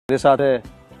मेरे साथ है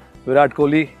विराट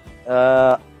कोहली।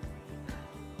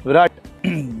 विराट,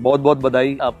 बहुत बहुत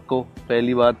बधाई आपको।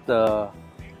 पहली बात,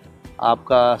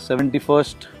 आपका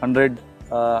 71st 100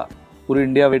 पूरी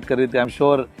इंडिया वेट कर रही थी। आई एम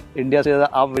श्योर इंडिया से ज़्यादा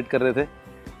आप वेट कर रहे थे।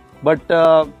 बट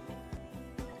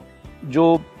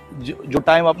जो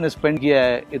टाइम आपने स्पेंड किया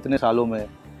है इतने सालों में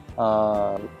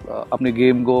अपने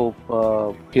गेम को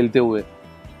खेलते हुए,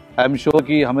 आई एम श्योर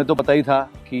कि हमें तो पता ही था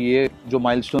कि ये जो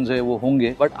माइलस्टोन्स है वो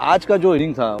होंगे, बट आज का जो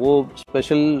इनिंग था वो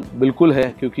स्पेशल बिल्कुल है,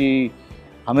 क्योंकि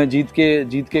हमें जीत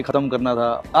के ख़त्म करना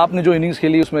था। आपने जो इनिंग्स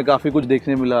खेली उसमें काफ़ी कुछ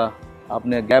देखने मिला।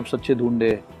 आपने गैप्स अच्छे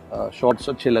ढूंढे, शॉट्स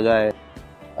अच्छे लगाए,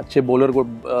 अच्छे बॉलर को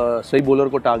सही बॉलर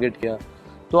को टारगेट किया।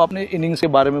 तो आपने इनिंग्स के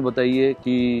बारे में बताइए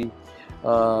कि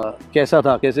कैसा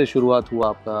था, कैसे शुरुआत हुआ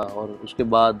आपका, और उसके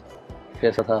बाद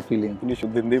कैसा था फीलिंग?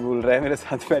 शुद्ध हिंदी बोल रहा है मेरे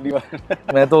साथ पहली बार।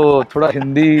 मैं तो थोड़ा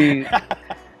हिंदी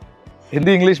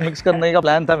इंग्लिश मिक्स करने का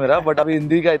प्लान था मेरा, बट अभी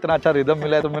हिंदी का इतना अच्छा रिदम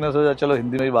मिला है तो मैंने सोचा चलो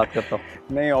हिंदी में ही बात करता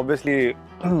हूँ। नहीं, obviously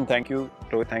thank you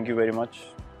Rohit, thank you very much.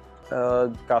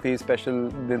 काफ़ी स्पेशल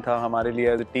दिन था हमारे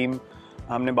लिए एज ए टीम।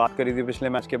 हमने बात करी थी पिछले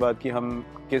मैच के बाद कि हम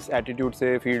किस एटीट्यूड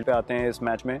से फील्ड पे आते हैं इस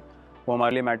मैच में, वो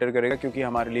हमारे लिए मैटर करेगा, क्योंकि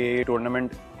हमारे लिए ये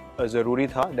टूर्नामेंट ज़रूरी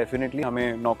था। डेफिनेटली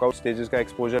हमें नॉकआउट स्टेजेस का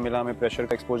एक्सपोजर मिला, हमें प्रेशर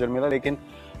का एक्सपोजर मिला, लेकिन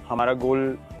हमारा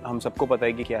गोल हम सबको पता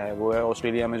है कि क्या है। वो है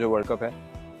ऑस्ट्रेलिया में जो वर्ल्ड कप है,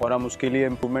 और हम उसके लिए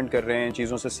इम्प्रूवमेंट कर रहे हैं,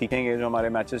 चीज़ों से सीखेंगे जो हमारे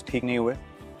मैचेस ठीक नहीं हुए।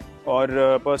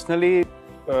 और पर्सनली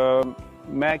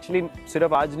मैं एक्चुअली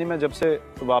सिर्फ आज नहीं, मैं जब से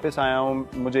वापस आया हूँ,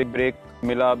 मुझे एक ब्रेक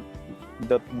मिला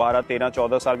 12, 13,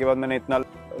 14 साल के बाद मैंने इतना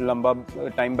लंबा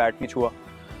टाइम बैट नहीं छुआ,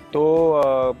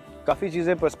 तो काफ़ी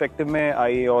चीज़ें पर्सपेक्टिव में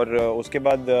आई। और उसके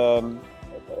बाद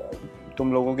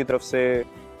तुम लोगों की तरफ से,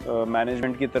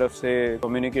 मैनेजमेंट की तरफ से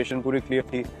कम्युनिकेशन पूरी क्लियर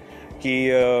थी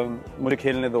कि मुझे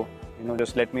खेलने दो,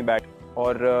 जस्ट लेट मी बैट।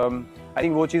 और आई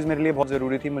थिंक वो चीज़ मेरे लिए बहुत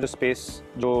ज़रूरी थी। मुझे स्पेस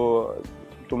जो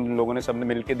तुम लोगों ने सबने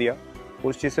मिल के दिया,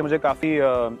 उस चीज़ से मुझे काफ़ी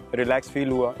रिलैक्स फील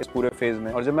हुआ इस पूरे फेज़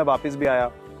में। और जब मैं वापस भी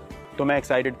आया तो मैं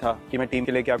एक्साइटेड था कि मैं टीम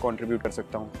के लिए क्या कंट्रीब्यूट कर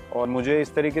सकता हूँ। और मुझे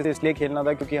इस तरीके से इसलिए खेलना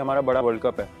था क्योंकि हमारा बड़ा वर्ल्ड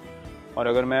कप है, और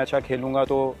अगर मैं अच्छा खेलूँगा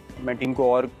तो मैं टीम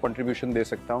को और कंट्रीब्यूशन दे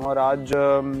सकता हूँ। और आज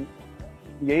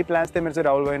यही प्लान्स थे। मेरे से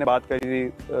राहुल भाई ने बात करी थी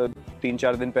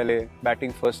 3-4 दिन पहले,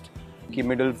 बैटिंग फर्स्ट कि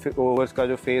मिडिल ओवर्स का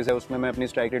जो फेज़ है उसमें मैं अपनी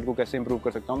स्ट्राइक रेट को कैसे इंप्रूव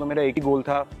कर सकता हूँ। तो मेरा एक ही गोल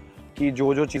था कि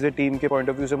जो चीज़ें टीम के पॉइंट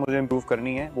ऑफ व्यू से मुझे इंप्रूव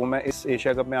करनी है वो मैं इस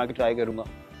एशिया कप में आके ट्राई करूँगा।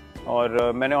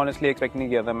 और मैंने ऑनेस्टली एक्सपेक्ट नहीं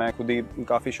किया था। मैं खुद ही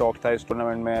काफ़ी शॉक था इस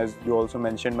टूर्नामेंट में, as you also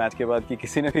mention match के बाद, कि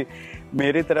किसी ने भी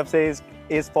मेरी तरफ से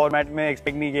इस फॉर्मेट में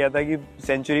एक्सपेक्ट नहीं किया था कि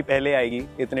सेंचुरी पहले आएगी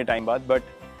इतने टाइम बाद। But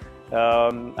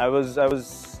I was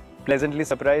pleasantly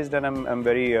surprised, and I'm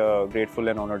very grateful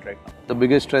and honored right now. The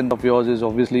biggest strength of yours is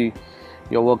obviously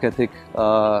your work ethic,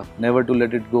 never to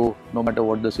let it go no matter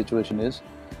what the situation is.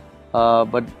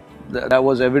 But that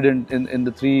was evident in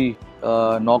the 3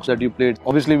 knocks that you played.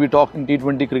 Obviously we talk in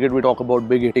T20 cricket, we talk about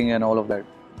big hitting and all of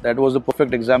that. That was the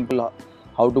perfect example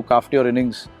how to craft your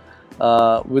innings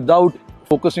without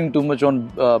focusing too much on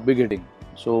big hitting.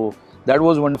 So that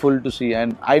was wonderful to see,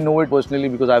 and I know it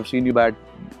personally because I've seen you bat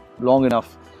long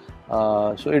enough.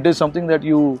 So it is something that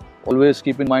you always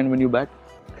keep in mind when you bat?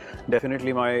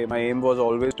 Definitely, my aim was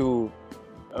always to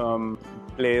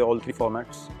play all 3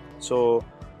 formats. So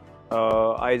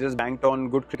I just banked on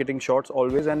good cricketing shots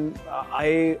always, and I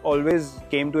always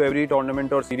came to every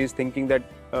tournament or series thinking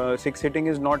that 6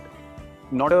 hitting is not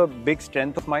a big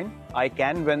strength of mine. I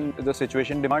can when the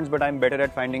situation demands, but I'm better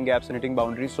at finding gaps and hitting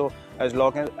boundaries. So as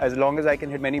long as I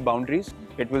can hit many boundaries,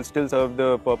 it will still serve the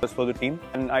purpose for the team.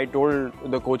 And I told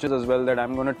the coaches as well that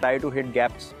I'm going to try to hit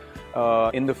gaps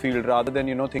in the field, rather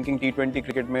than thinking T20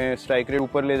 cricket में strike rate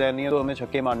ऊपर ले जानी है तो हमें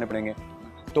छक्के मारने पड़ेंगे।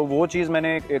 तो वो चीज़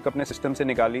मैंने एक अपने सिस्टम से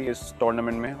निकाली इस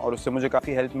टूर्नामेंट में, और उससे मुझे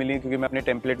काफ़ी हेल्प मिली क्योंकि मैं अपने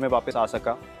टेम्पलेट में वापस आ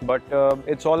सका। But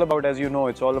it's all about, as you know,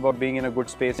 it's all about being in a good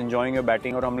space, enjoying your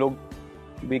batting. और हम लोग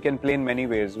we can play in many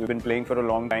ways. We've been playing for a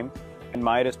long time, and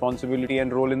my responsibility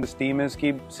and role in this team is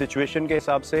कि situation के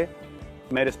हिसाब से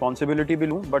मैं responsibility भी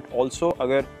लूँ, but also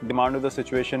अगर demand of the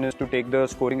situation is to take the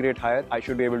scoring rate higher, I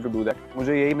should be able to do that.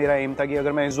 मुझे यही मेरा aim था कि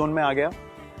अगर मैं इस zone में आ गया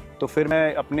तो फिर मैं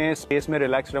अपने space में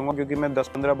relax रहूँगा, क्योंकि मैं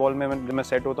 10-15 बॉल में जब मैं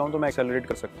set होता हूँ तो मैं accelerate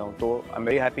कर सकता हूँ। तो I'm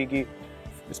very happy कि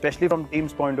especially from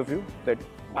team's point of view that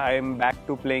I am back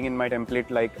to playing in my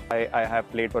template like I have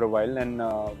played for a while, and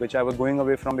which I was going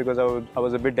away from because I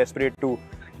was a bit desperate to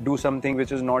do something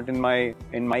which is not in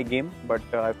my game,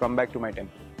 but I've come back to my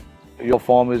template. Your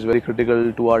form is very critical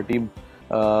to our team.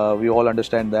 We all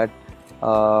understand that,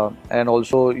 and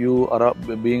also you are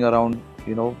being around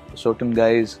certain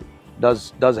guys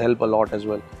does help a lot as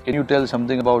well. Can you tell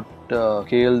something about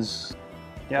KL's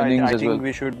innings I as think well?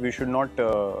 we should not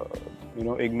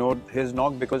ignore his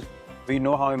knock, because We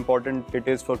know how important it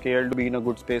is for KL to be in a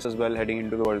good space as well heading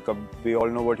into the World Cup. We all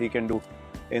know what he can do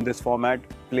in this format.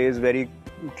 Plays very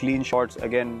clean shots,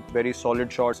 again very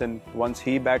solid shots, and once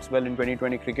he bats well in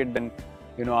 2020 cricket, then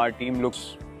our team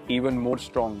looks even more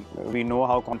strong. We know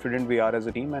how confident we are as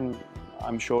a team, and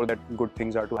I'm sure that good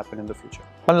things are to happen in the future.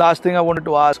 One last thing I wanted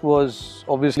to ask was,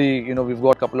 obviously, we've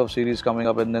got a couple of series coming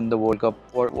up and then the World Cup.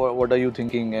 What are you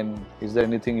thinking, and is there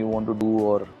anything you want to do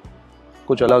or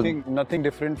kuch alag? Nothing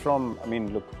different from,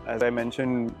 look, as I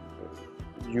mentioned,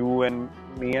 you and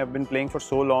me have been playing for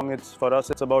so long. For us,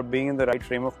 it's about being in the right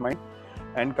frame of mind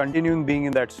and continuing being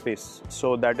in that space.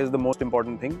 So that is the most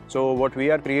important thing. So what we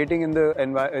are creating in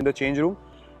the change room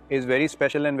is very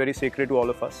special and very sacred to all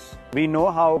of us. We know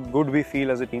how good we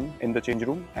feel as a team in the change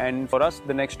room, and for us,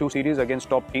 the next 2 series against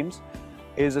top teams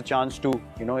is a chance to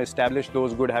establish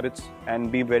those good habits and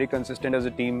be very consistent as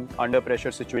a team under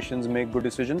pressure situations, make good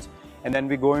decisions, and then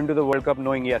we go into the World Cup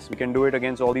knowing, yes, we can do it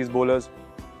against all these bowlers,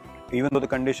 even though the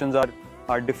conditions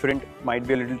are different, might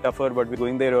be a little tougher, but we're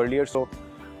going there earlier. So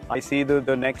I see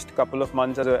the next couple of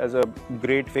months as a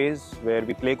great phase where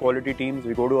we play quality teams,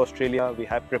 we go to Australia, we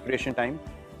have preparation time,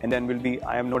 and then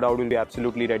I have no doubt we'll be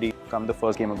absolutely ready come the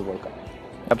first game of the World Cup.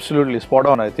 Absolutely, spot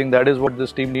on. I think that is what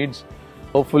this team needs.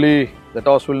 Hopefully the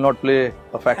toss will not play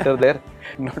a factor there.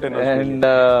 Not in Australia.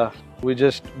 And we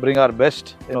just bring our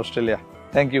best in Australia.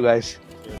 Thank you guys.